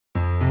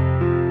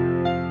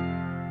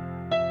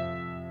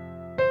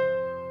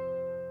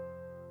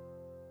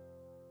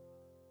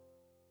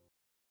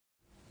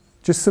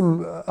Just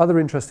some other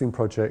interesting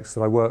projects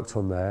that I worked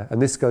on there,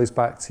 and this goes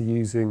back to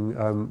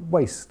using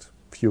waste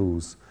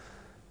fuels.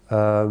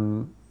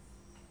 In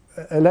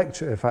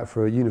fact,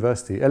 for a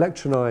university,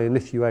 Elektroniai in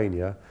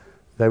Lithuania,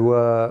 there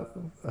were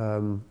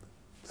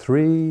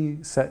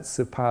 3 sets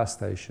of power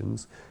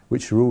stations,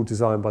 which were all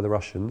designed by the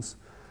Russians.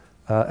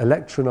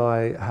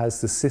 Elektroniai has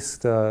the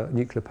sister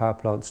nuclear power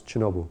plant to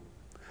Chernobyl.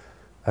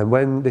 And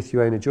when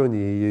Lithuania joined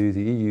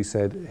the EU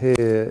said,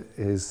 here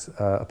is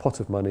a pot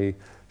of money,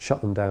 shut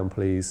them down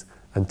please,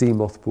 and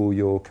demothball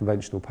your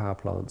conventional power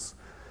plants.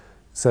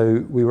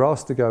 So we were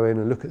asked to go in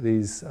and look at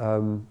these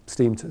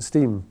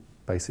steam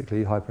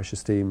basically, high pressure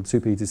steam,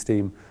 superheated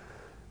steam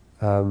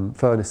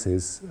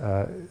furnaces.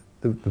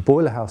 The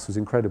boiler house was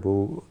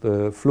incredible.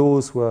 The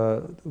floors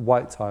were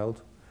white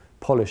tiled,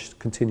 polished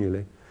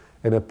continually,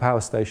 in a power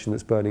station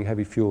that's burning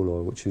heavy fuel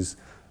oil, which is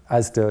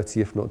as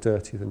dirty, if not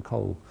dirtier, than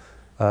coal.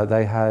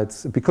 They had,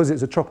 because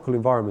it's a tropical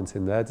environment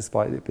in there,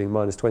 despite it being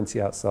 -20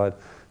 outside,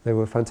 they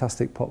were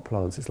fantastic pot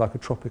plants. It's like a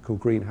tropical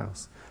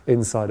greenhouse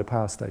inside a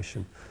power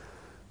station.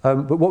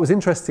 But what was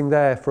interesting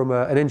there from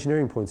an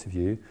engineering point of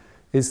view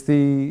is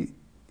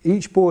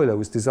each boiler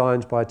was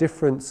designed by a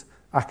different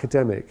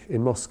academic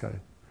in Moscow.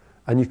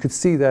 And you could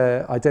see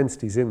their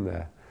identities in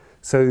there.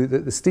 So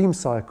that the steam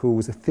cycle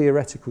was a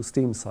theoretical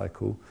steam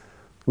cycle,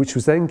 which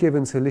was then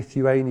given to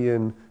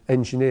Lithuanian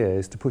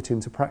engineers to put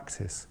into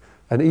practice.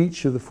 And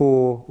each of the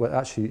 4, well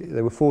actually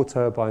there were 4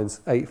 turbines,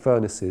 8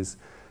 furnaces,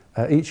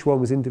 each one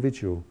was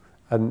individual.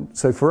 And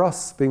so for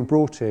us being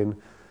brought in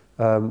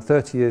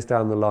 30 years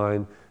down the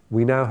line,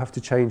 we now have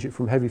to change it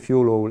from heavy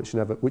fuel oil,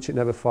 which it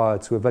never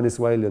fired, to a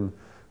Venezuelan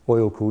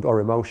oil called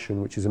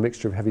oremulsion, which is a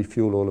mixture of heavy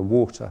fuel oil and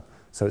water,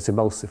 so it's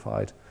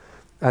emulsified.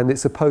 And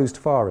it's opposed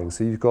firing,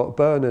 so you've got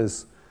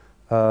burners,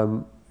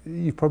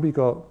 you've probably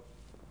got,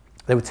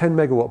 there were 10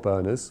 megawatt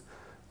burners,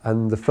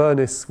 and the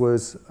furnace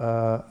was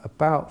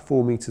about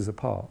 4 meters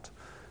apart.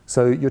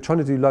 So you're trying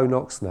to do low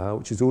NOx now,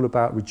 which is all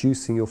about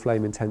reducing your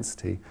flame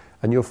intensity,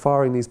 and you're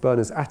firing these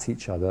burners at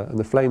each other, and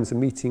the flames are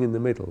meeting in the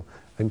middle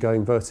and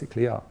going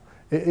vertically up.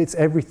 It's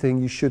everything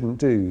you shouldn't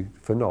do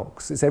for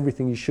NOx. It's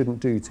everything you shouldn't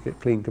do to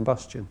get clean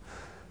combustion.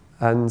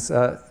 And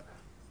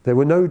there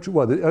were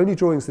the only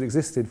drawings that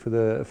existed for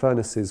the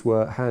furnaces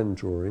were hand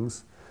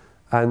drawings.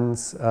 And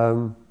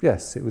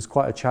yes, it was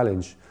quite a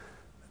challenge.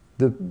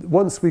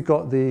 Once we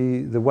got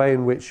the way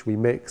in which we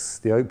mix,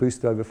 the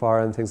boosted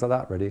overfire and things like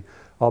that ready,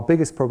 our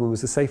biggest problem was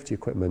the safety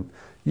equipment.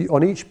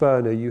 On each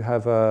burner you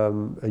have a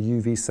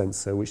UV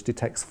sensor which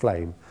detects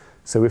flame.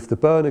 So if the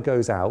burner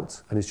goes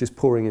out and is just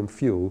pouring in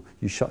fuel,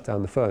 you shut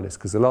down the furnace,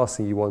 because the last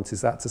thing you want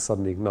is that to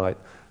suddenly ignite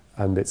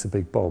and it's a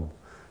big bomb.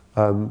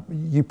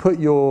 You put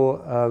your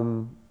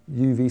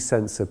UV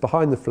sensor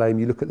behind the flame,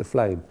 you look at the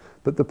flame,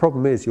 but the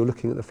problem is you're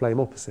looking at the flame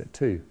opposite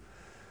too.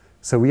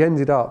 So we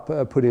ended up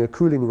putting a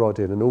cooling rod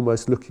in and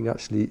almost looking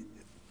actually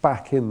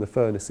back in the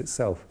furnace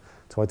itself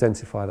to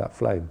identify that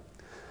flame.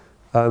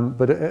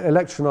 But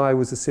Elektroniai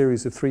was a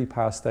series of 3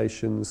 power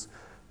stations,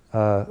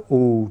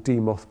 all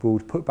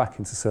demothballed, put back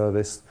into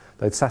service.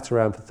 They'd sat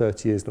around for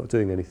 30 years not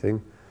doing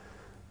anything.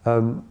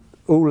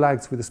 All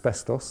lagged with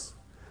asbestos.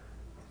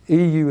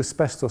 EU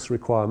asbestos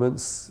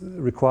requirements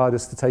required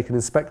us to take an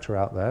inspector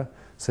out there.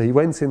 So he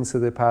went into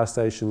the power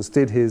stations,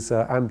 did his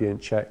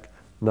ambient check.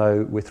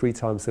 No, we're 3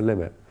 times the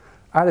limit.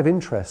 Out of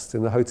interest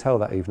in the hotel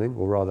that evening,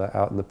 or rather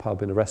out in the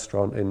pub in a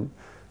restaurant in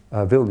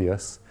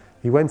Vilnius,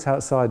 he went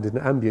outside and did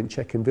an ambient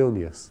check in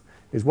Vilnius.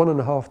 It's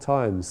 1.5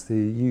 times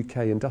the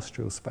UK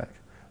industrial spec.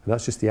 And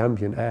that's just the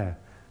ambient air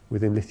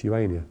within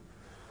Lithuania.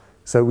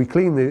 So we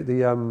clean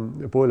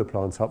the boiler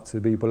plant up to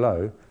be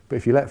below, but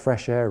if you let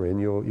fresh air in,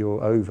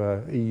 you're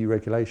over EU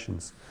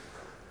regulations.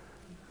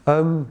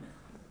 I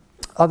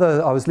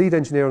was lead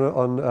engineer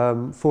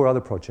on 4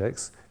 other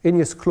projects.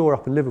 Ineos Chlor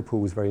up in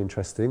Liverpool was very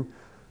interesting.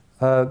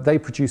 They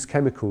produce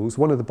chemicals.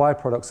 One of the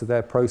byproducts of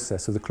their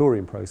process, of the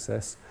chlorine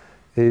process,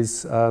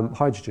 is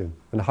hydrogen,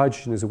 and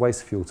hydrogen is a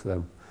waste fuel to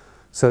them.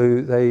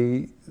 So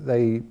they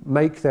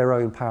make their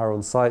own power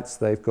on sites.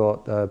 They've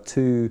got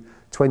 2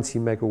 20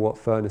 megawatt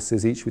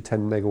furnaces, each with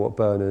 10 megawatt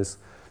burners,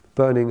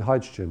 burning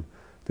hydrogen.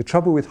 The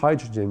trouble with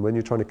hydrogen, when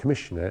you're trying to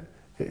commission it,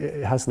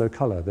 it has no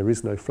colour, there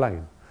is no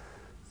flame.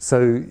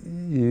 So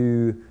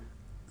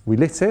we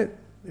lit it,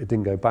 it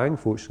didn't go bang,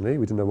 fortunately,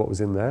 we didn't know what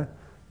was in there.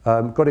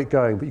 Got it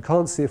going, but you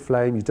can't see a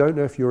flame, you don't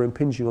know if you're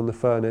impinging on the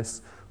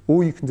furnace.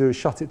 All you can do is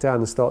shut it down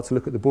and start to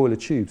look at the boiler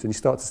tubes, and you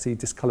start to see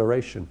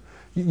discoloration.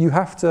 You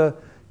have to,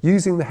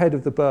 using the head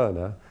of the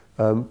burner,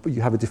 but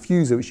you have a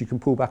diffuser which you can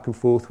pull back and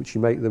forth, which you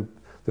make the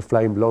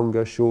flame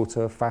longer,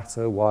 shorter,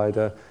 fatter,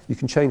 wider. You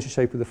can change the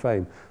shape of the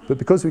flame. But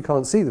because we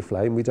can't see the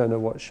flame, we don't know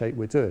what shape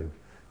we're doing.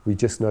 We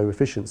just know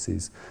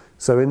efficiencies.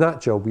 So in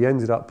that job, we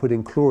ended up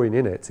putting chlorine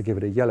in it to give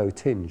it a yellow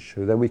tinge,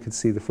 so then we could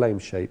see the flame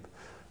shape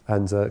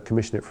and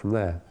commission it from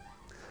there.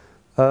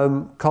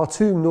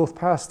 Khartoum North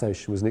Power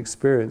Station was an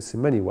experience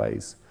in many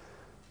ways.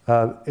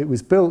 It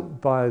was built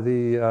by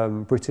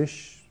the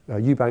British,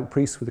 Eubank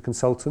Priests were the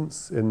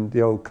consultants in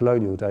the old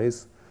colonial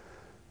days.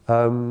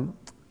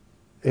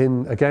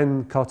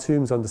 Again,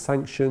 Khartoum's under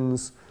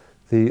sanctions.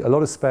 A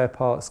lot of spare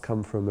parts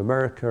come from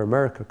America.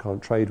 America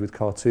can't trade with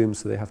Khartoum,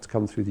 so they have to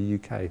come through the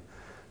UK.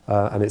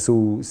 And it's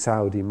all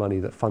Saudi money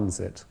that funds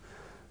it.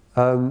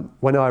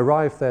 When I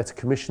arrived there to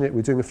commission it, we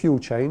were doing a fuel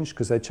change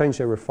because they changed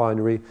their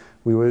refinery.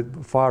 We were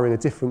firing a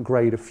different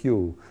grade of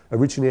fuel.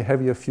 Originally a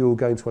heavier fuel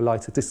going to a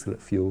lighter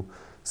distillate fuel.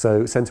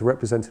 So sent a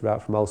representative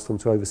out from Alstom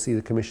to oversee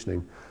the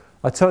commissioning.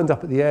 I turned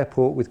up at the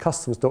airport with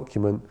customs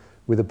document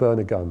with a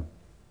burner gun.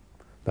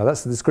 Now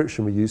that's the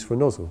description we use for a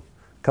nozzle.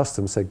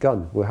 Customs said,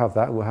 gun, we'll have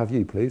that and we'll have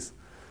you, please.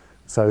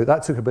 So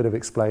that took a bit of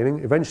explaining.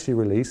 Eventually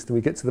released, and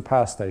we get to the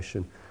power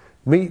station.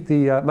 Meet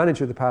the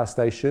manager of the power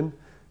station,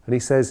 and he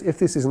says, if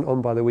this isn't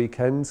on by the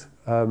weekend,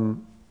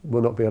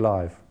 we'll not be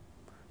alive.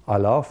 I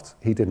laughed,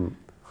 he didn't.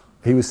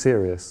 He was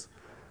serious.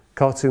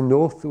 Khartoum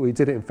North, we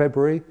did it in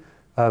February.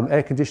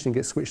 Air conditioning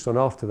gets switched on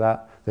after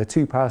that. There are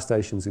 2 power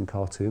stations in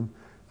Khartoum.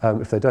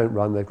 If they don't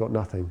run, they've got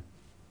nothing.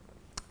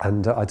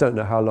 And I don't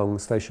know how long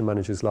station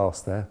managers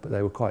last there, but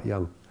they were quite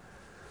young.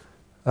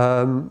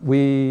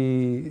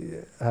 We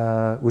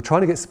were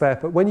trying to get spare,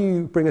 but when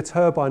you bring a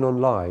turbine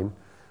online,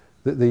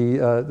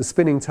 the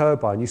spinning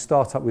turbine, you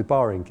start up with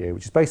barring gear,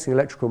 which is basically an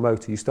electrical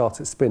motor. You start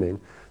it spinning,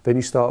 then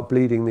you start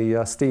bleeding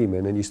the steam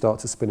in and you start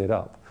to spin it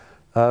up.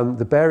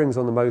 The bearings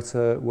on the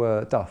motor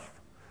were duff.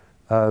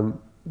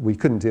 We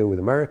couldn't deal with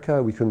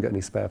America, we couldn't get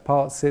any spare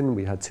parts in,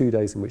 we had 2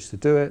 days in which to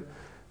do it.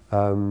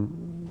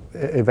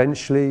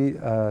 Eventually,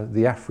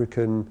 the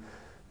African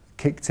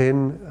kicked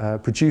in,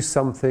 produced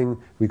something,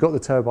 we got the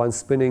turbine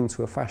spinning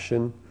to a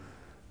fashion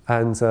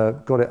and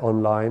got it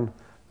online.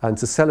 And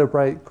to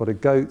celebrate, got a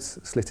goat,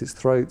 slit its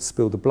throat,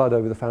 spilled the blood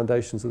over the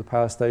foundations of the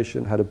power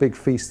station, had a big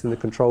feast in the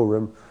control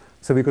room.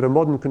 So we've got a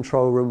modern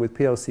control room with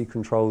PLC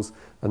controls,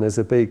 and there's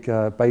a big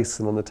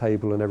basin on the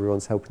table, and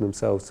everyone's helping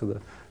themselves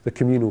to the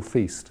communal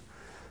feast.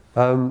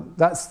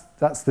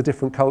 That's the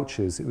different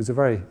cultures. It was a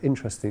very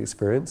interesting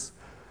experience.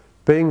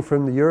 Being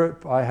from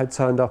Europe, I had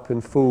turned up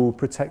in full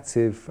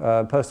protective,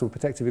 personal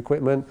protective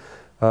equipment,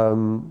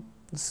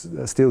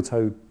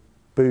 steel-toed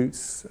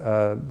boots,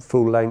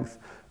 full length,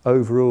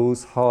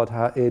 overalls, hard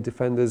hat, ear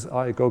defenders,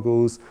 eye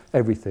goggles,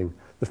 everything.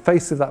 The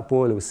face of that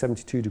boiler was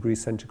 72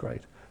 degrees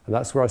centigrade, and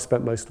that's where I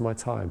spent most of my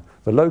time.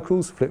 The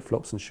locals,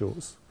 flip-flops and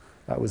shorts.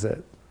 That was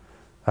it.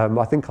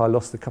 I think I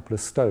lost a couple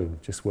of stone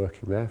just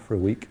working there for a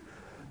week.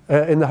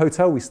 In the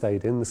hotel we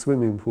stayed in, the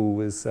swimming pool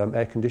was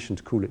air-conditioned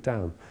to cool it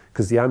down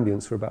because the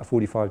ambience were about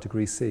 45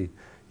 degrees C. You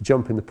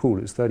jump in the pool,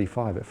 it was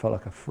 35, it felt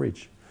like a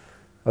fridge.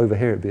 Over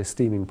here it'd be a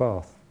steaming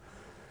bath.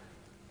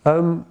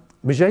 Mažeikiai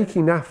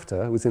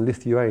Nafta was in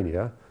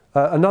Lithuania.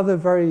 Another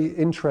very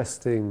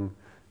interesting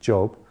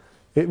job.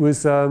 It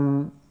was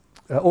an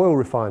oil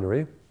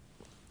refinery.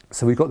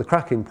 So we've got the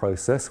cracking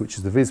process, which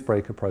is the vis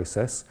breaker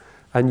process,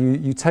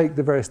 and you take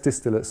the various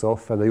distillates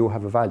off and they all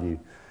have a value.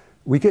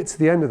 We get to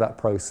the end of that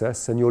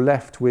process and you're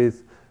left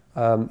with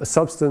a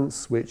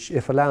substance which,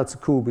 if allowed to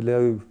cool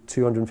below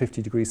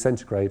 250 degrees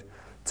centigrade,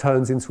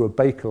 turns into a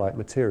baker-like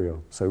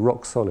material, so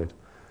rock solid.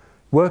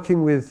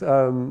 Working with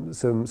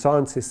some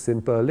scientists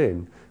in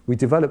Berlin, we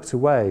developed a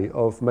way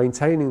of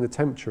maintaining the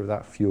temperature of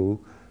that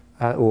fuel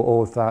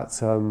or of that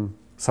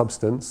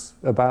substance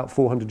about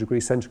 400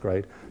 degrees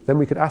centigrade. Then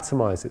we could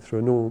atomize it through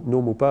a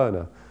normal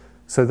burner.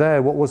 So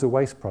there, what was a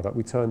waste product,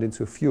 we turned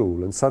into a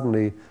fuel, and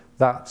suddenly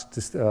that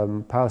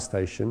power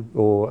station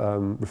or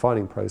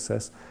refining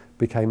process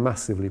became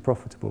massively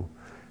profitable.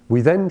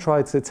 We then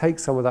tried to take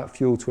some of that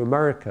fuel to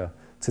America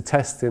to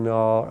test in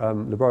our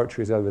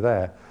laboratories over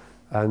there.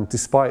 And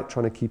despite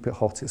trying to keep it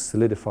hot, it's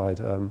solidified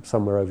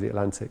somewhere over the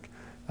Atlantic,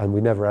 and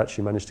we never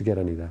actually managed to get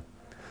any there.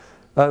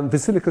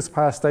 Vasilikos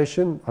Power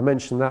Station, I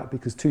mentioned that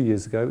because 2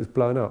 years ago it was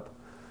blown up.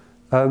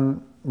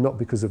 Not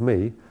because of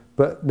me,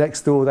 but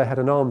next door they had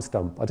an arms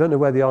dump. I don't know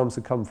where the arms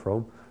had come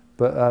from,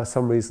 but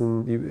some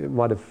reason you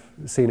might have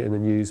seen it in the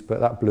news, but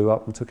that blew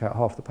up and took out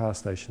half the power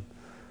station.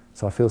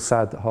 So I feel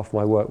sad that half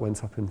my work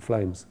went up in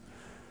flames.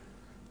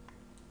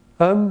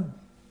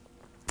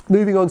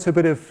 Moving on to a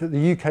bit of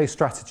the UK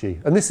strategy,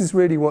 and this is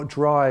really what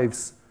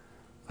drives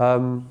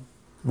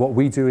what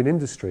we do in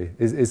industry,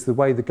 is the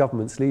way the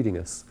government's leading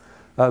us.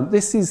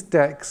 This is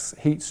DEC's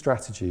heat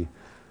strategy,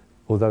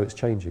 although it's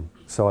changing,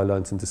 so I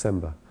learnt in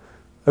December.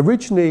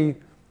 Originally,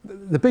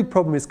 the big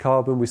problem is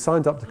carbon. We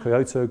signed up the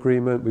Kyoto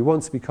Agreement. We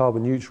want to be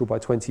carbon neutral by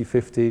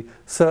 2050,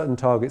 certain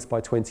targets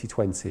by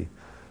 2020.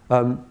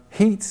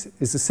 Heat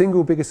is the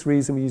single biggest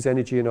reason we use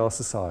energy in our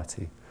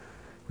society.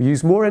 We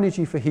use more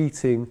energy for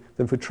heating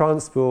than for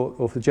transport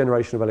or for the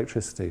generation of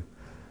electricity.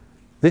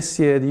 This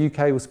year, the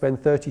UK will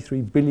spend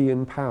 £33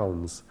 billion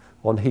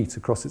on heat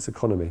across its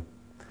economy.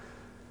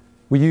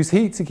 We use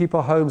heat to keep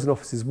our homes and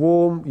offices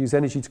warm, use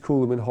energy to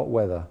cool them in hot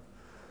weather.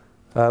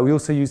 We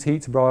also use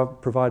heat to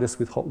provide us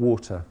with hot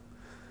water.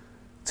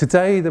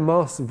 Today, the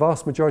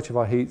vast majority of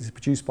our heat is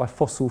produced by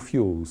fossil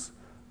fuels,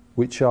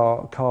 which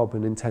are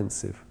carbon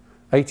intensive.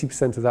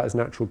 80% of that is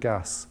natural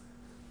gas.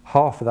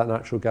 Half of that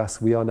natural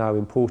gas we are now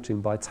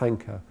importing by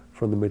tanker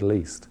from the Middle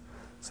East.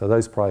 So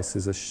those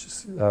prices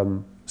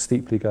are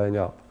steeply going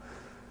up.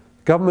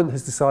 Government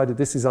has decided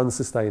this is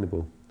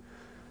unsustainable.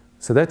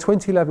 So their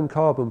 2011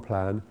 carbon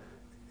plan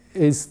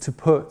is to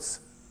put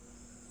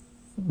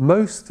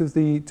most of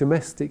the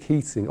domestic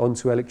heating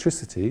onto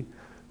electricity,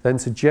 then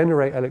to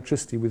generate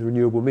electricity with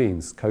renewable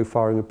means,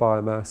 co-firing with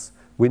biomass,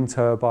 wind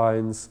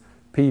turbines,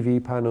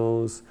 PV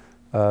panels,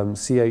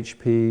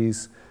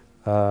 CHPs,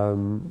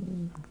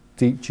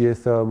 deep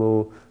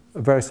geothermal,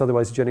 various other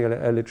ways of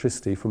generating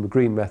electricity from the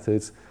green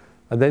methods,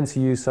 and then to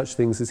use such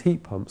things as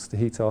heat pumps to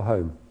heat our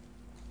home.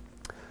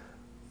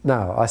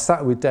 Now, I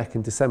sat with DEC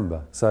in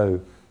December,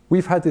 so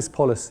we've had this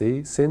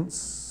policy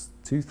since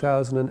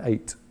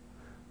 2008.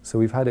 So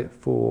we've had it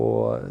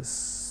for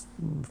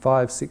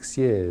 5-6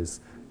 years.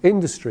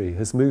 Industry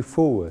has moved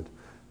forward.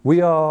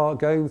 We are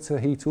going to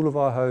heat all of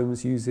our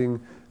homes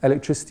using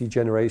electricity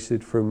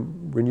generated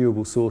from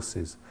renewable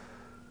sources.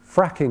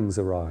 Fracking's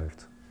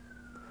arrived.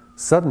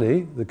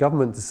 Suddenly, the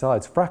government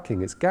decides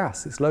fracking, it's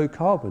gas, it's low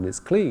carbon, it's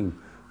clean.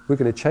 We're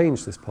going to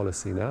change this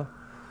policy now.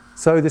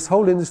 So this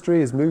whole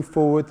industry has moved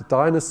forward. The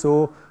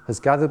dinosaur has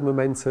gathered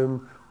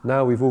momentum.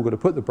 Now we've all got to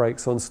put the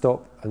brakes on,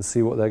 stop, and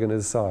see what they're going to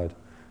decide.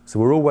 So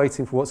we're all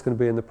waiting for what's going to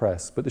be in the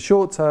press. But the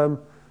short term,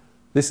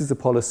 this is the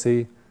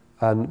policy,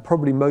 and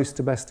probably most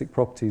domestic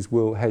properties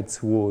will head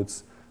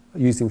towards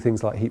using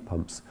things like heat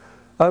pumps.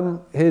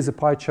 Here's a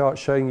pie chart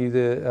showing you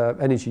the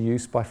energy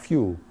use by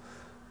fuel.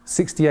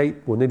 68,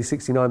 or nearly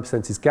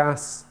 69% is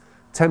gas,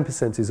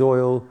 10% is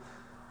oil,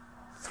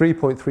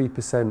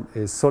 3.3%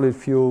 is solid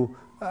fuel.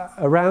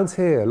 Around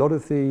here, a lot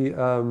of the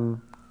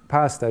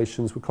power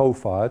stations were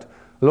coal-fired.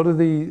 A lot of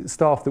the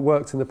staff that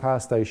worked in the power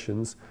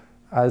stations,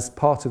 as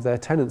part of their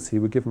tenancy,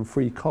 were given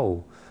free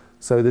coal.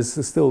 So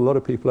there's still a lot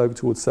of people over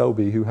towards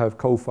Selby who have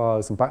coal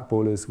fires and back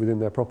boilers within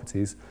their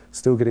properties,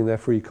 still getting their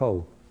free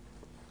coal.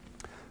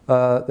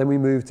 Then we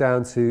move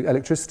down to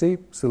electricity.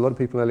 So a lot of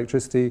people in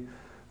electricity.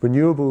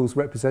 Renewables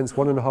represents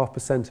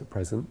 1.5% at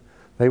present.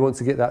 They want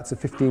to get that to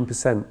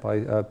 15% by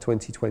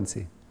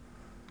 2020.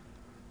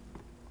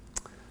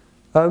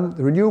 The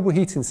Renewable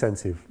Heat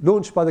Incentive,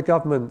 launched by the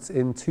government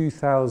in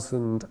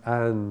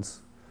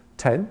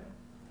 2010.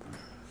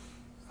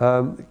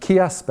 Key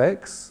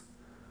aspects,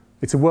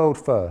 it's a world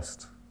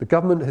first. The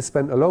government has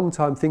spent a long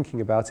time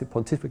thinking about it,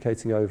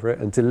 pontificating over it,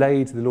 and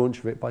delayed the launch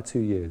of it by 2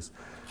 years.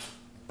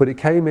 But it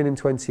came in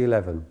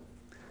 2011.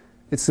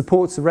 It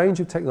supports a range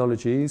of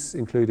technologies,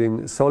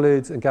 including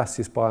solid and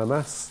gaseous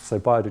biomass, so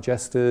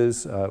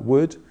biodigesters,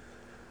 wood,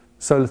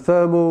 solar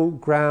thermal,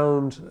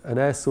 ground and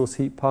air source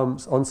heat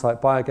pumps,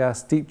 on-site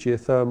biogas, deep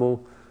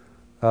geothermal,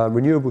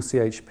 renewable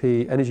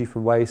CHP, energy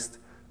from waste,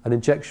 and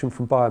injection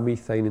from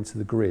biomethane into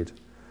the grid.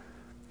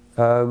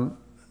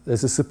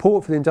 There's a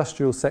support for the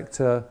industrial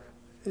sector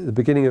at the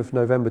beginning of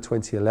November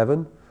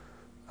 2011,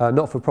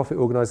 not-for-profit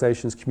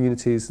organisations,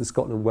 communities in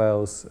Scotland,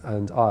 Wales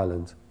and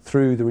Ireland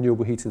through the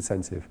Renewable Heat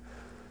Incentive.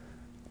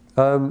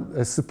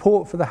 A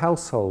support for the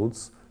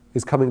households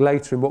is coming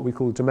later in what we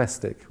call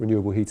domestic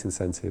renewable heat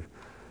incentive.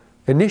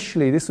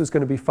 Initially, this was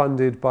going to be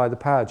funded by the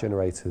power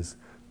generators,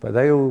 but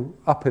they all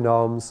up in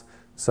arms.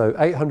 So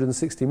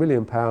 £860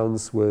 million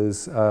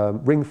was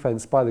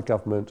ring-fenced by the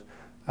government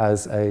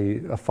as a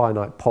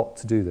finite pot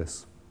to do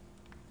this.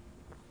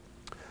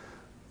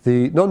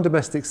 The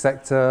non-domestic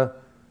sector,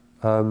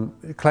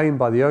 claimed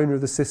by the owner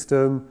of the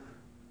system,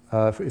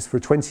 is for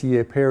a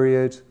 20-year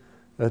period.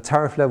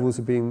 Tariff levels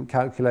are being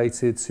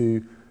calculated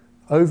to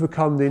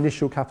overcome the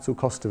initial capital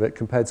cost of it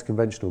compared to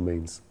conventional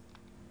means.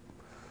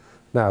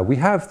 Now, we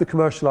have the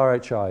commercial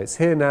RHI. It's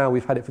here now.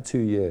 We've had it for 2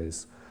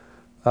 years.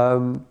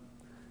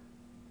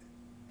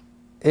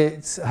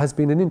 It has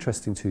been an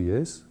interesting 2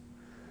 years.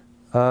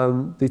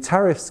 The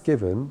tariffs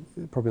given,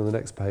 probably on the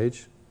next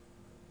page,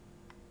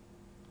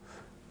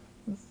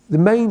 the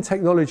main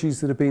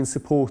technologies that are being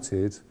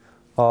supported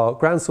are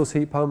ground source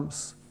heat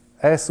pumps,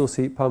 air source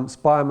heat pumps,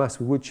 biomass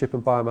with wood chip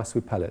and biomass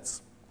with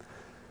pellets.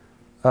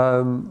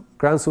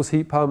 Ground source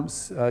heat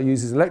pumps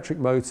uses an electric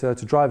motor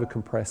to drive a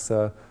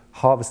compressor,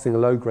 harvesting a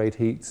low-grade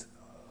heat,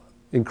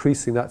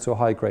 increasing that to a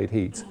high-grade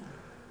heat.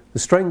 The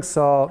strengths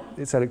are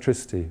it's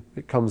electricity.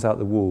 It comes out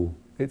the wall.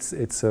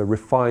 It's a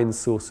refined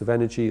source of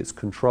energy. It's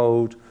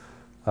controlled.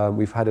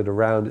 We've had it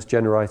around. It's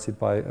generated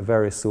by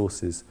various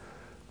sources.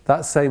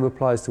 That same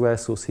applies to air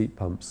source heat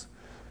pumps.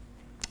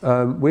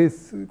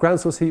 With ground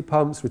source heat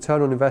pumps,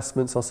 return on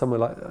investments are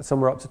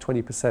somewhere up to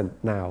 20%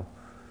 now.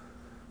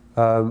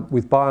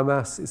 With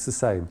biomass, it's the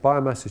same.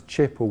 Biomass is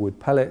chip or wood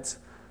pellet.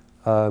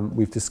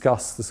 We've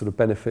discussed the sort of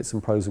benefits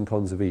and pros and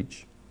cons of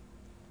each.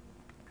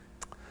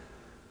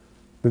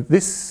 But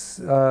this,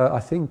 I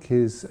think,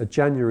 is a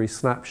January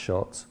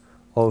snapshot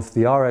of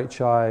the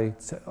RHI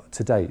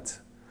to date.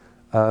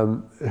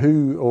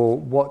 Who or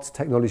what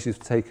technologies have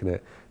taken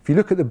it. If you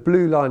look at the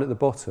blue line at the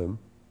bottom,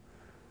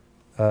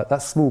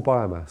 that's small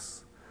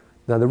biomass.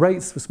 Now, the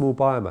rates for small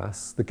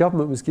biomass, the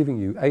government was giving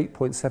you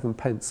 8.7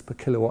 pence per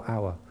kilowatt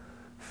hour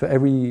for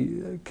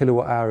every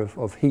kilowatt hour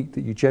of heat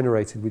that you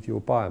generated with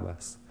your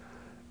biomass.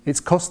 It's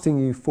costing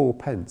you 4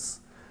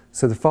 pence.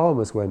 So the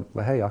farmers went,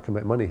 well, hey, I can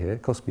make money here.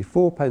 It cost me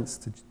 4 pence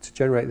to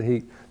generate the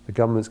heat. The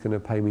government's going to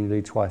pay me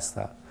nearly twice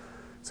that.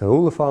 So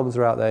all the farmers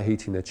are out there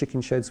heating their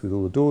chicken sheds with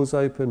all the doors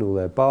open, all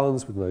their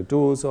barns with no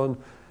doors on.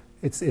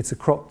 it's a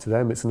crop to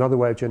them. It's another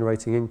way of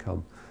generating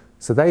income.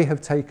 So they have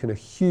taken a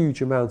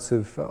huge amount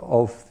of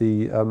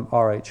the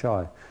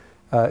RHI.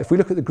 If we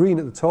look at the green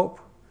at the top,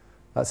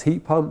 that's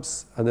heat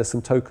pumps, and there's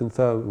some token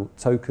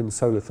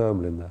solar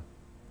thermal in there.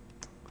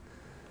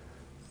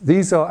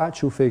 These are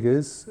actual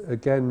figures,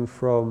 again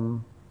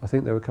from, I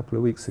think they were a couple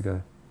of weeks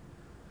ago.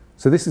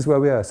 So this is where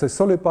we are. So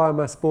solid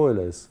biomass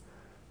boilers,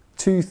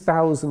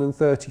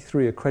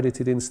 2,033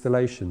 accredited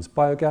installations.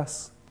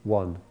 Biogas,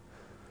 1.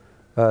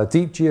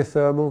 Deep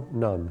geothermal,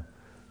 none.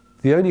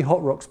 The only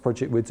hot rocks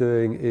project we're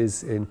doing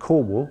is in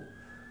Cornwall.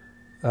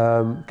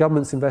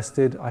 Government's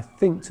invested, I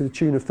think, to the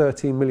tune of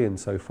 13 million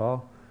so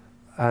far,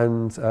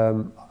 and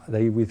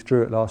they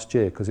withdrew it last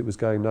year because it was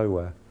going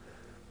nowhere.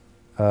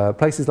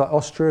 Places like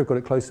Austria have got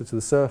it closer to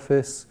the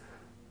surface.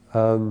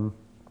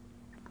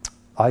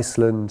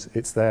 Iceland,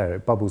 it's there,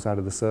 it bubbles out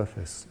of the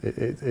surface.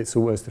 It's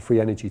almost a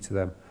free energy to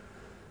them.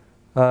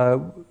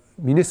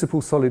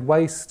 Municipal solid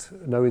waste,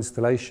 no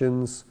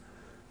installations.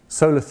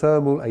 Solar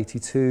thermal,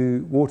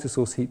 82. Water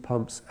source heat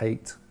pumps,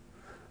 8.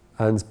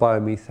 And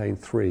biomethane,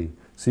 3.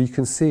 So you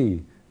can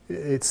see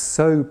it's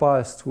so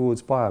biased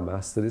towards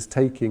biomass that it's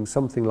taking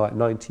something like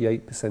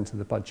 98% of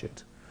the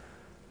budget.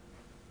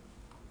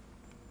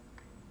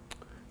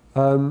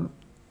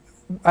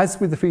 As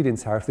with the feed-in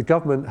tariff, the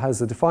government has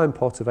a defined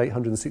pot of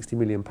 £860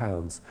 million.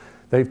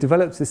 They've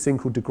developed this thing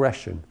called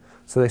digression.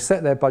 So they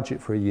set their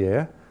budget for a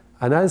year,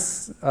 and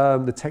as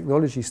the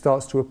technology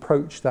starts to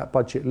approach that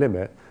budget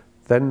limit,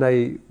 then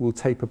they will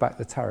taper back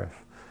the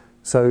tariff.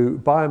 So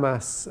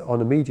biomass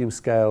on a medium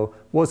scale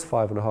was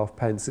 5.5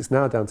 pence, it's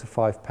now down to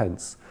 5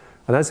 pence.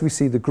 And as we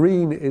see, the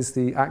green is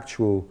the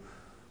actual,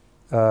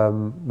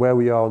 where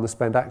we are on the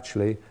spend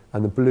actually,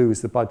 and the blue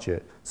is the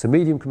budget. So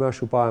medium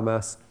commercial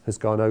biomass has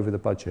gone over the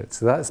budget.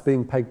 So that's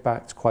being pegged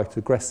back quite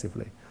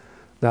aggressively.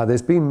 Now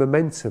there's been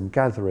momentum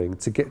gathering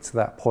to get to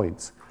that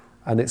point,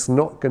 and it's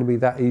not going to be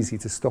that easy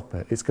to stop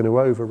it. It's going to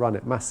overrun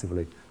it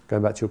massively,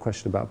 going back to your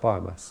question about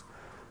biomass.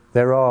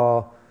 There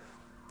are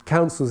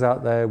councils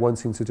out there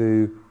wanting to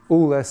do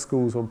all their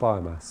schools on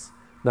biomass.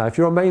 Now, if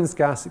you're on mains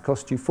gas, it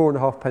costs you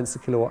 4.5 pence a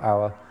kilowatt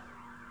hour,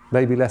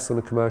 maybe less on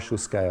a commercial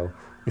scale.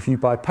 If you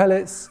buy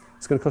pellets,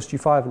 it's going to cost you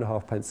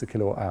 5.5 pence a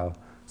kilowatt hour.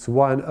 So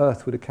why on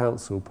earth would a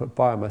council put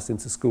biomass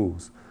into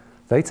schools?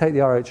 They take the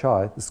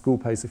RHI, the school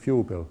pays the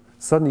fuel bill.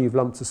 Suddenly you've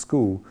lumped a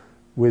school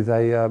with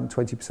a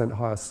 20%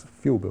 higher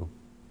fuel bill.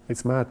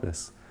 It's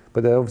madness.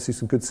 But there are obviously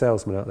some good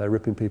salesmen out there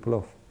ripping people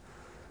off.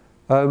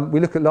 We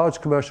look at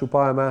large commercial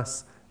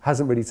biomass,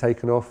 hasn't really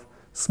taken off.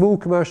 Small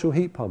commercial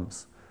heat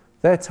pumps,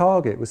 their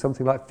target was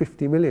something like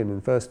 50 million in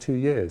the first 2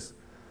 years.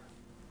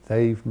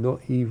 They've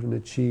not even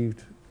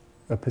achieved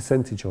a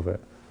percentage of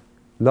it.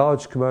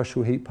 Large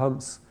commercial heat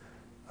pumps,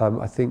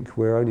 I think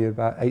we're only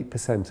about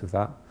 8% of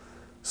that.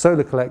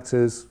 Solar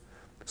collectors,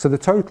 so the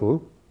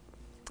total,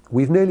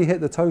 we've nearly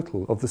hit the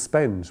total of the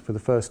spend for the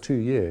first 2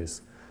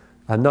 years,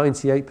 and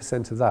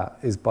 98% of that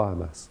is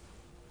biomass.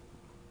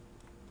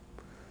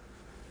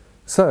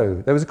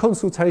 So there was a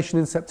consultation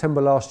in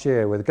September last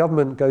year where the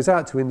government goes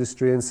out to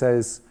industry and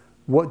says,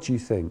 what do you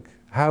think?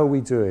 How are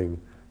we doing?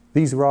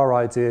 These are our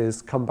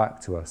ideas, come back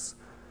to us.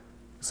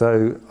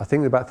 So I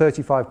think about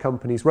 35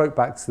 companies wrote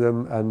back to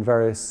them, and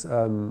various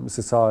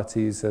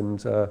societies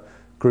and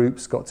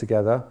groups got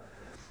together.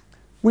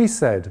 We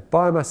said,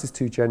 biomass is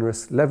too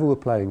generous, level the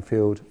playing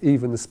field,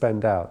 even the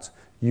spend out.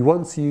 You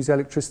want to use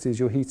electricity as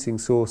your heating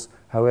source,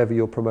 however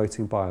you're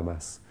promoting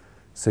biomass.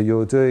 So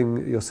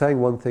you're saying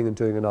one thing and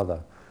doing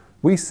another.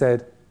 We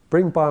said,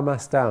 bring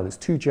biomass down, it's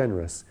too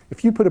generous.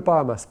 If you put a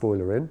biomass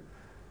boiler in,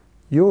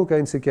 you're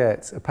going to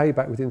get a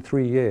payback within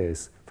 3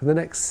 years. For the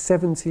next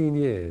 17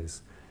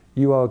 years,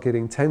 you are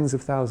getting tens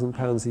of thousands of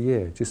pounds a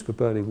year just for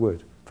burning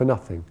wood, for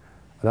nothing.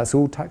 And that's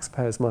all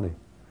taxpayers' money.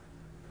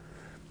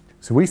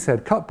 So we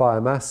said, cut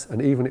biomass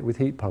and even it with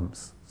heat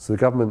pumps. So the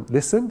government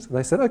listened, and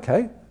they said,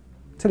 okay,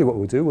 tell you what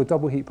we'll do, we'll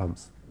double heat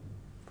pumps.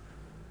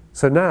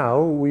 So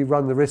now we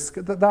run the risk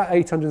that that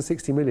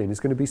 860 million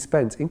is going to be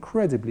spent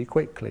incredibly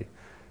quickly.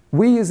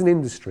 We as an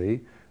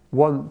industry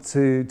want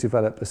to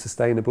develop a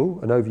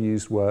sustainable, an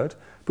overused word,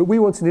 but we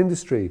want an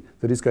industry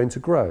that is going to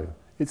grow.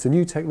 It's a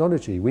new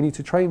technology. We need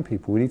to train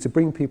people. We need to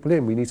bring people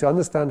in. We need to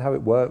understand how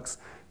it works.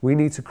 We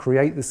need to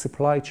create the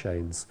supply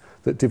chains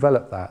that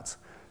develop that.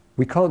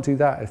 We can't do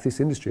that if this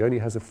industry only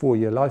has a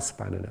 4-year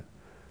lifespan in it.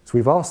 So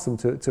we've asked them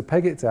to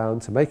peg it down,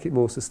 to make it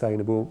more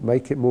sustainable,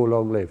 make it more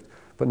long-lived.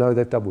 But no,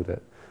 they've doubled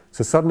it.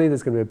 So suddenly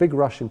there's going to be a big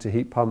rush into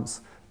heat pumps,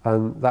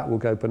 and that will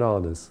go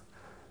bananas.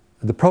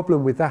 The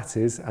problem with that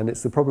is, and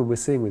it's the problem we're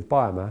seeing with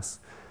biomass,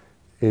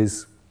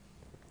 is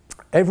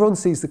everyone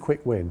sees the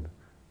quick win.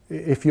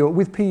 If you're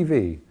with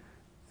PV,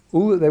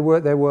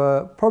 there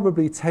were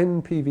probably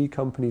 10 PV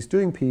companies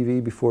doing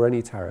PV before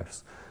any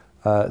tariffs.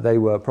 They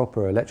were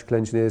proper electrical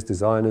engineers,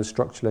 designers,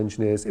 structural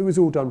engineers. It was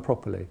all done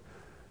properly.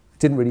 It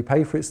didn't really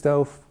pay for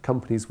itself.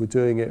 Companies were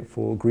doing it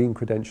for green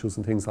credentials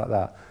and things like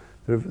that.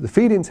 The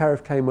feed-in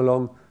tariff came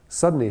along.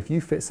 Suddenly, if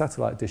you fit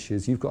satellite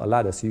dishes, you've got a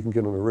ladder so you can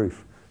get on a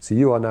roof. So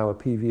you are now a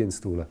PV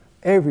installer.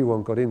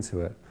 Everyone got into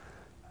it.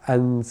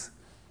 And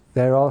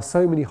there are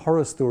so many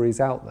horror stories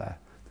out there.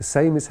 The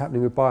same is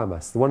happening with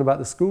biomass. The one about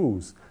the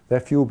schools, their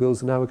fuel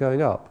bills are now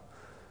going up.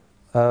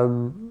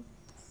 The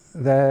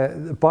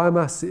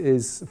biomass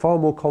is far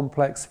more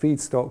complex,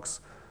 feedstocks.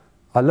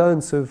 I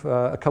learned of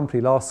a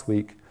company last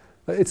week.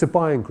 It's a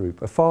buying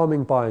group, a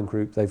farming buying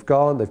group. They've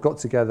got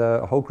together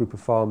a whole group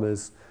of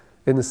farmers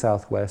in the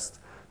southwest.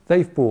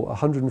 They've bought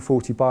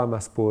 140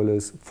 biomass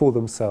boilers for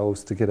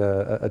themselves to get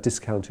a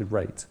discounted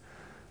rate.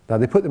 Now,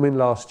 they put them in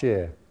last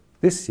year.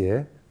 This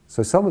year,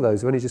 so some of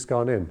those have only just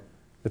gone in.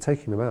 They're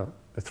taking them out.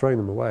 They're throwing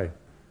them away.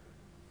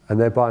 And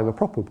they're buying a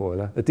proper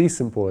boiler, a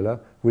decent boiler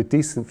with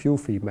decent fuel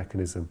feed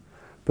mechanism.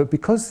 But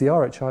because the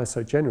RHI is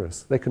so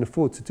generous, they can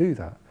afford to do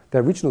that.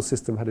 Their original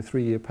system had a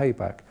 3-year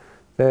payback.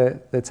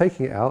 They're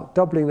taking it out,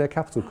 doubling their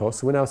capital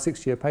costs, and we're now a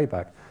 6-year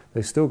payback.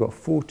 They've still got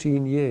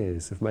 14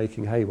 years of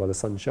making hay while the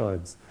sun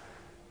shines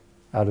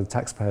out of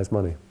taxpayers'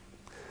 money.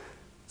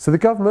 So the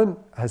government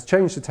has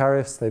changed the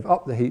tariffs, they've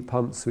upped the heat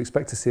pumps, so we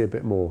expect to see a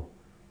bit more.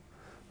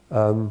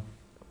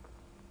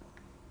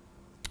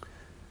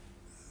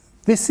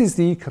 This is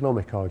the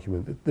economic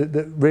argument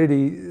that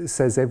really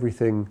says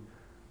everything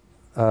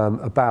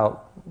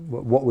about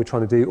what we're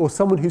trying to do, or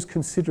someone who's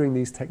considering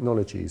these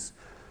technologies.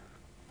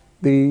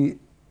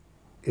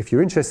 If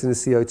you're interested in the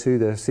CO2,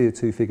 there are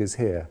CO2 figures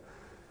here.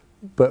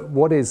 But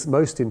what is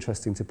most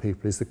interesting to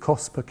people is the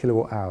cost per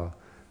kilowatt hour.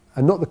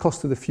 And not the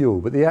cost of the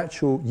fuel, but the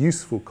actual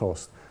useful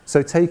cost.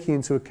 So taking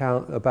into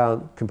account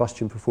about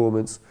combustion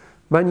performance,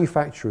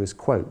 manufacturers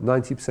quote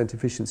 90%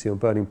 efficiency on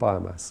burning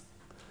biomass.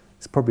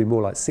 It's probably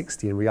more like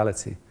 60 in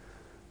reality.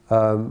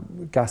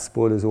 Gas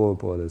boilers, oil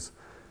boilers.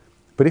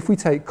 But if we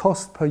take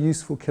cost per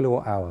useful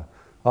kilowatt hour,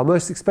 our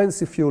most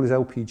expensive fuel is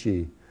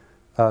LPG.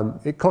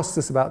 It costs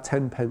us about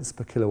 10 pence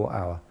per kilowatt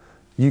hour.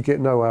 You get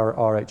no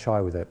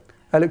RHI with it.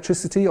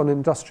 Electricity on an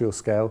industrial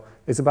scale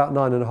is about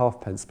 9.5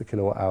 pence per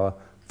kilowatt hour,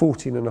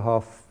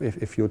 14.5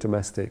 if you're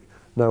domestic,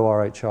 no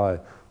RHI.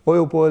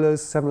 Oil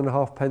boilers,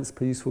 7.5 pence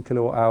per useful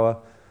kilowatt hour.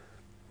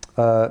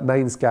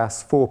 Mains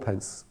gas, 4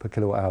 pence per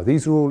kilowatt hour.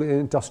 These are all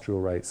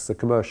industrial rates, the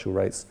commercial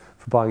rates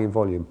for buying in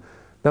volume.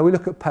 Now we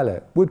look at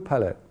pellet, wood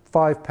pellet,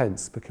 5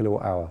 pence per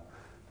kilowatt hour.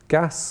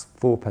 Gas,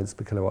 4 pence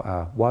per kilowatt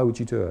hour. Why would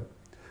you do it?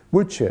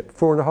 Wood chip,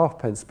 4.5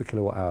 pence per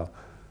kilowatt hour.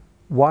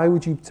 Why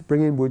would you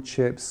bring in wood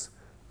chips,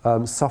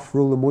 suffer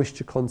all the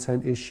moisture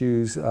content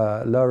issues,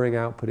 lowering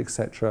output,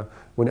 etc.,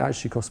 when it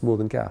actually costs more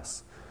than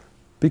gas?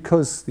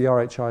 Because the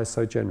RHI is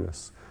so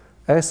generous.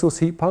 Air source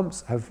heat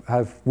pumps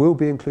will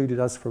be included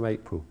as from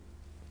April.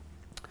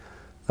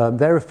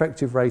 Their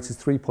effective rate is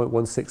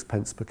 3.16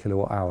 pence per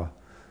kilowatt hour,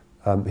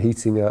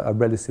 heating a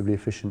relatively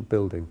efficient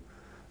building.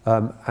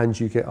 And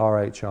you get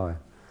RHI.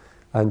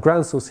 And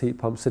ground source heat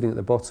pump sitting at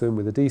the bottom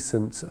with a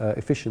decent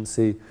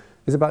efficiency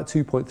is about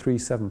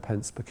 2.37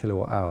 pence per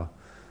kilowatt hour.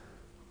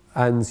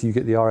 And you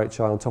get the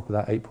RHI on top of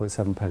that,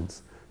 8.7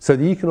 pence. So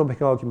the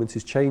economic argument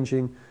is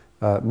changing,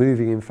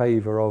 moving in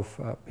favour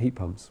of heat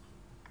pumps,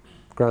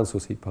 ground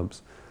source heat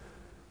pumps.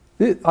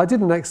 I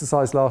did an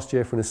exercise last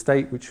year for an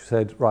estate which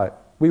said, right,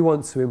 we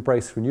want to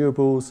embrace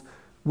renewables.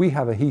 We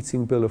have a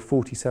heating bill of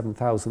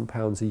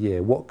 £47,000 a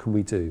year. What can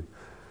we do?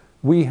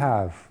 We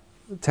have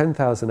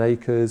 10,000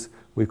 acres,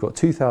 we've got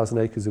 2,000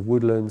 acres of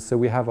woodlands, so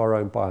we have our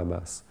own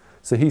biomass.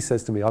 So he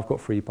says to me, I've got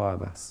free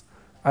biomass.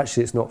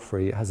 Actually, it's not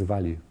free, it has a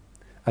value.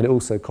 And it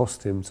also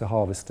cost him to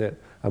harvest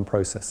it and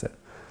process it.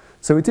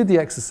 So we did the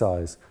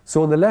exercise.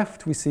 So on the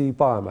left, we see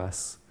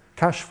biomass,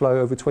 cash flow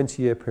over a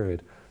 20-year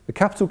period. The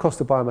capital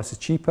cost of biomass is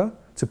cheaper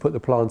to put the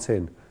plant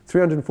in,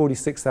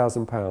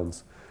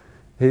 £346,000.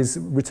 His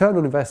return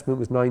on investment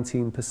was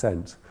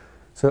 19%.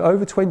 So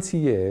over 20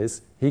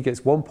 years, he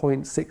gets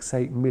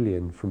 1.68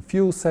 million from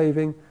fuel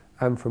saving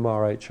and from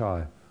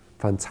RHI.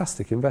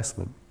 Fantastic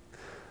investment.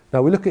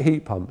 Now we look at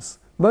heat pumps.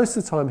 Most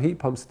of the time heat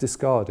pumps are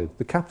discarded.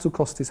 The capital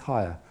cost is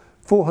higher,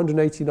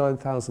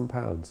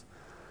 £489,000.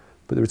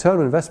 But the return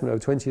on investment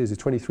over 20 years is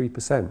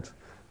 23%.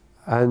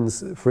 And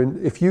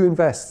if you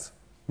invest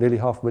nearly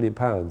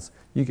 £500,000,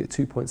 you get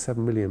 2.7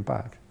 million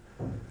back.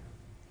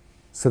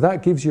 So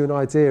that gives you an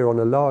idea on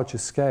a larger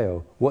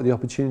scale what the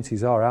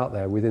opportunities are out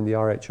there within the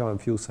RHI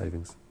and fuel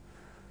savings.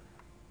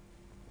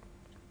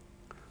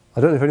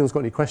 I don't know if anyone's got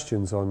any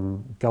questions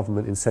on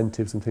government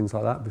incentives and things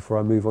like that before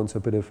I move on to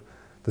a bit of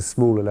the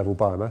smaller level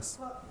biomass.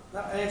 Well,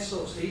 that air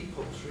source heat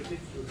pump's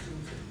ridiculous,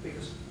 isn't it?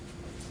 Because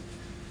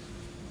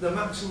the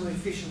maximum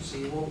efficiency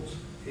you want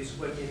is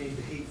when you need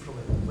the heat from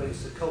it, when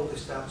it's the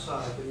coldest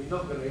outside, and you're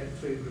not going to get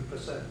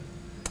 300%.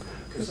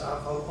 Because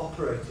I've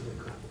operated a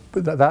couple.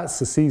 But that's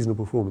a seasonal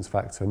performance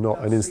factor, not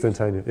an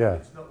instantaneous. Yeah.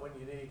 It's not when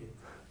you need it.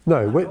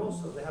 No. And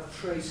also, they have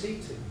trace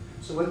heating.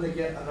 So when they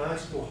get an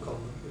ice block on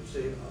them, which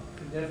they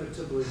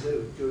inevitably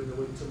do during the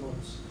winter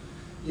months,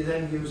 you're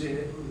then using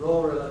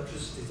raw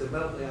electricity to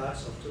melt the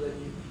ice off, to then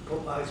you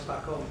put ice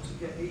back on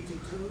to get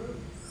heating to the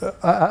room.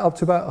 Up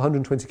to about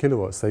 120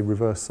 kilowatts, they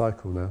reverse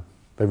cycle now.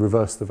 They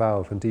reverse the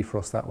valve and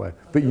defrost that way.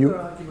 But the other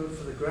argument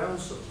for the ground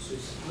source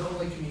is not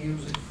only can you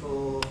use it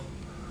for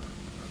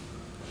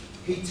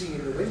heating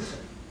in the winter,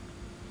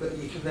 but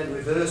you can then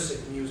reverse it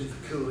and use it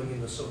for cooling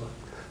in the summer.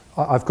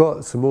 I've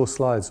got some more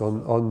slides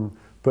on,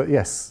 but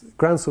yes,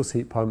 ground source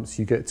heat pumps,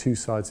 you get two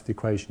sides of the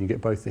equation. You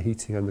get both the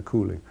heating and the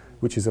cooling,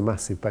 which is a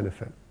massive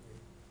benefit.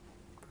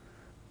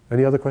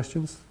 Any other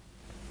questions?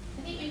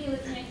 I think when you're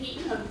looking at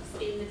heat pumps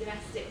in the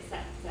domestic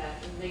sector,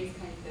 in those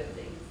kind of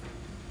buildings,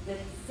 the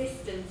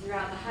system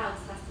throughout the house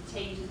has to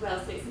change as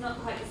well. So it's not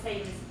quite the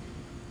same as,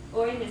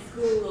 or in a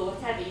school or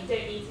whatever, you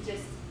don't need to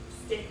just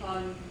stick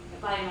on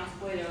a biomass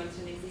boiler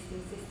onto an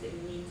existing system.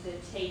 You need to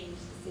change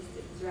the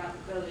system throughout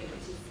the building,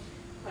 which is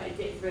quite a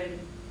different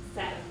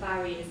set of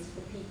barriers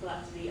for people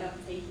actually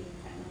uptaking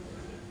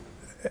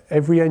technology.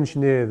 Every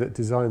engineer that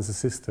designs a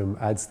system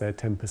adds their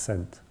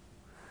 10%.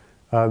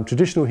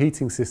 Traditional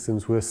heating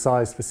systems were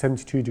sized for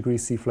 72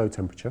 degrees C flow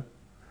temperature,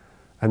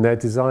 and they're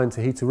designed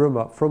to heat a room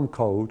up from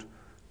cold,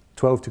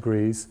 12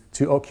 degrees,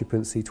 to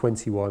occupancy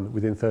 21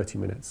 within 30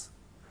 minutes.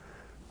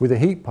 With a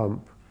heat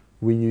pump,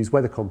 we use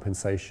weather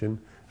compensation,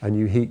 and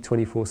you heat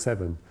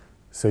 24/7.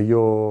 So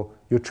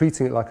you're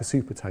treating it like a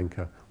super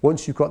tanker.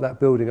 Once you've got that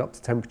building up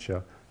to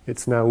temperature,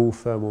 it's now all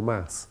thermal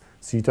mass.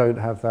 So you don't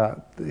have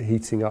that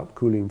heating up,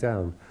 cooling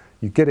down.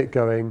 You get it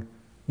going,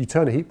 you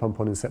turn a heat pump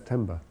on in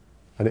September,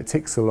 and it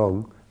ticks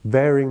along,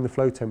 varying the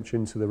flow temperature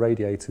into the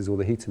radiators or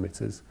the heat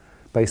emitters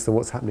based on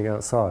what's happening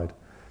outside.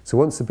 So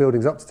once the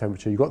building's up to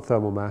temperature, you've got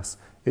thermal mass,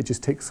 it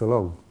just ticks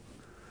along.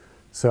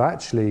 So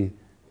actually,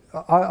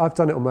 I've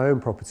done it on my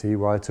own property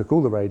where I took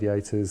all the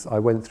radiators, I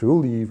went through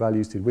all the U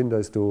values, did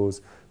windows,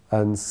 doors,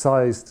 and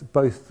sized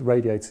both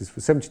radiators for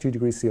 72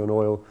 degrees C on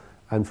oil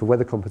and for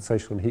weather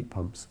compensation on heat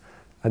pumps.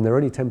 And they're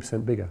only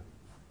 10% bigger.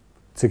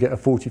 To get a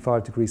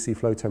 45 degrees C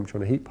flow temperature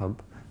on a heat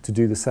pump, to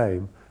do the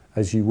same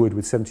as you would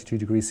with 72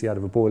 degrees C out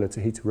of a boiler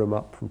to heat a room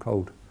up from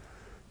cold.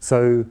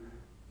 So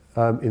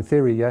in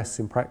theory, yes.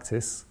 In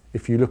practice,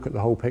 if you look at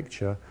the whole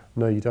picture,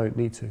 no, you don't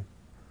need to.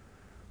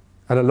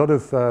 And a lot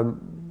of,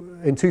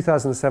 in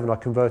 2007, I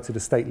converted a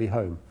stately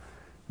home,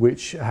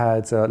 which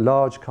had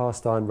large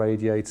cast iron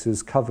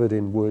radiators covered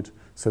in wood,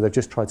 so they've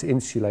just tried to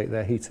insulate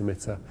their heat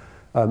emitter.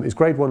 It's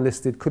grade 1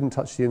 listed, couldn't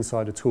touch the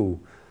inside at all.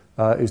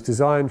 It was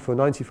designed for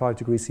 95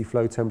 degrees C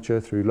flow temperature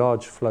through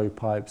large flow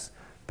pipes,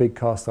 big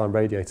cast iron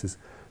radiators.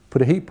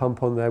 Put a heat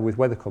pump on there with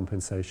weather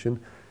compensation.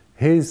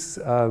 His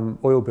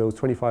oil bill was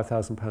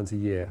 £25,000 a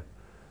year.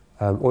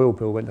 Oil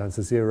bill went down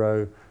to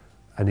zero,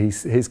 and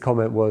his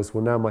comment was,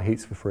 well, now my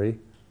heat's for free,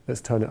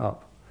 let's turn it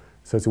up.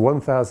 So it's a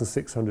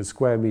 1,600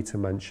 square metre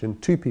mansion,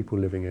 2 people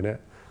living in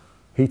it,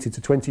 heated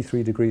to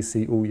 23 degrees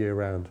C all year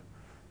round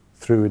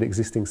through an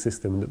existing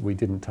system that we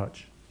didn't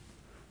touch.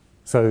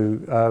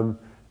 So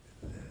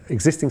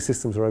existing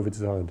systems are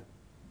over-designed.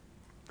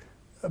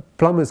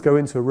 Plumbers go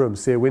into a room,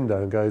 see a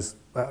window and goes,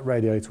 that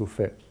radiator will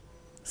fit.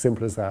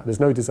 Simple as that. There's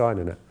no design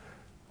in it.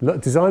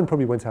 Design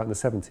probably went out in the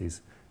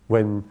 70s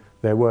when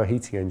there were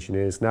heating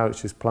engineers. Now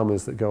it's just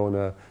plumbers that go on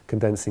a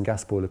condensing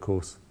gas boiler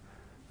course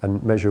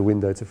and measure a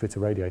window to fit a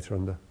radiator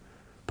under.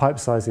 Pipe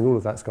sizing, all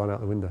of that's gone out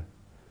the window.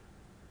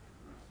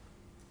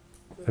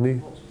 30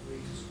 watts per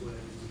metre squared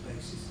is the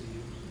basis they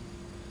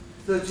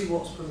use. 30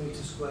 watts per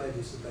metre squared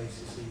is the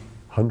basis they use.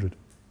 100.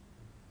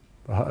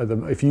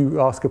 If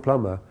you ask a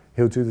plumber,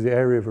 he'll do the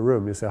area of a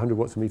room, he'll say 100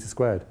 watts a metre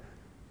squared.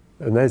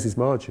 And there's his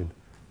margin.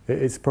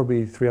 It's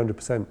probably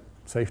 300%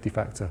 safety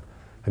factor.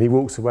 And he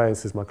walks away and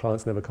says, my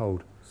client's never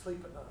cold.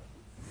 Sleep at night.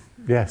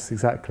 Yes,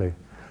 exactly.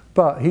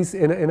 But he's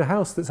in a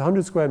house that's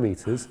 100 square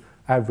metres,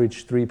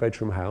 average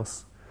 3-bedroom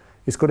house.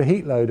 It's got a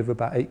heat load of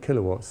about 8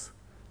 kilowatts.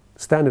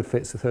 Standard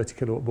fit's a 30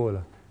 kilowatt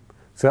boiler.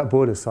 So that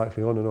boiler's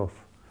cycling on and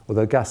off,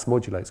 although gas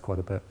modulates quite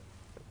a bit.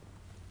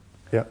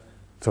 Yeah.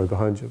 Sorry,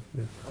 behind you.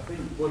 Yeah. I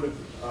think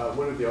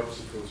one of the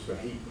obstacles for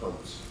heat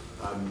pumps,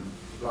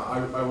 like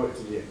I worked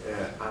in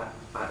at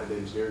an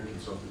engineering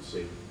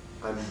consultancy,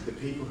 and the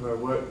people who I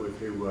worked with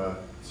who were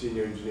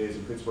senior engineers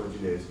and principal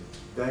engineers,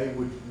 they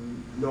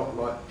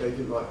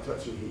didn't like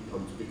touching heat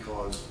pumps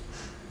because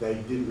they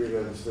didn't really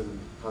understand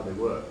how they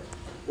worked.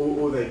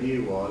 All they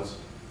knew was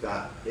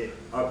that it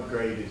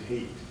upgraded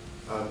heat,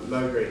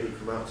 low-grade heat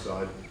from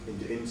outside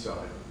into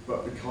inside,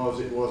 but because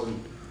it wasn't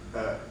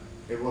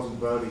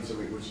burning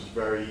something which is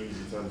very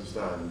easy to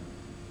understand,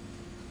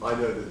 I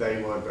know that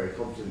they weren't very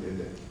confident in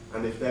it.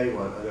 And if they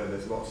weren't, I know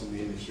there's lots in the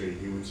industry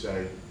who would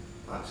say,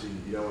 actually,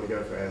 you don't want to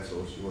go for air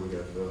source, you want to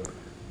go for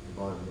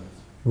biomass.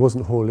 It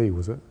wasn't Hawley,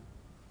 was it?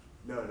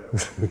 No.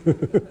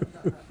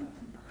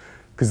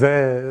 Because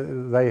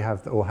they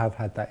have or have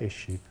had that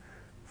issue.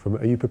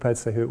 Are you prepared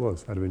to say who it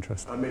was, out of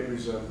interest? It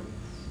was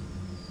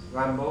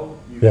Renwable.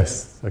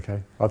 Yes,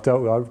 okay. I've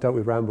dealt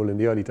with Renwable in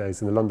the early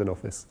days in the London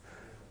office.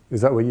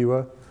 Is that where you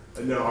were?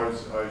 No, I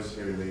was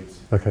here in Leeds.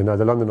 Okay, no,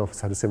 the London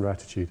office had a similar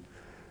attitude.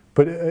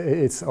 But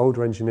it's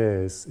older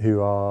engineers who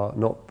are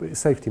not,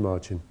 safety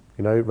margin,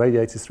 you know,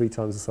 radiators 3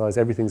 times the size,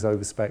 everything's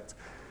over-spec'd.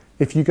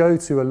 If you go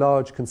to a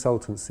large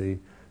consultancy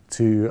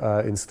to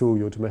install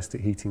your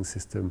domestic heating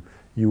system,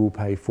 you will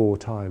pay 4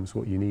 times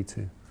what you need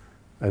to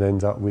and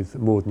end up with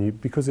more than you,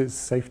 because it's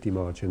safety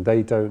margin.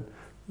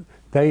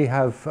 They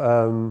have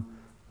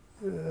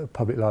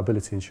public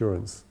liability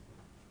insurance,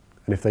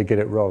 and if they get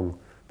it wrong,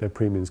 their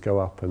premiums go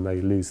up and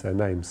they lose their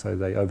name, so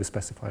they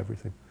over-specify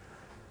everything.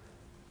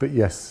 But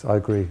yes, I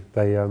agree,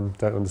 they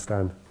don't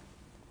understand.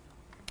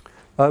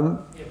 Yeah,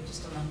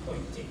 just on that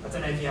point, I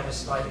don't know if you have a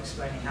slide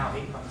explaining how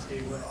heat pumps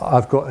do work.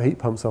 I've got heat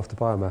pumps after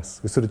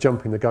biomass. We're sort of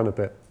jumping the gun a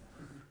bit.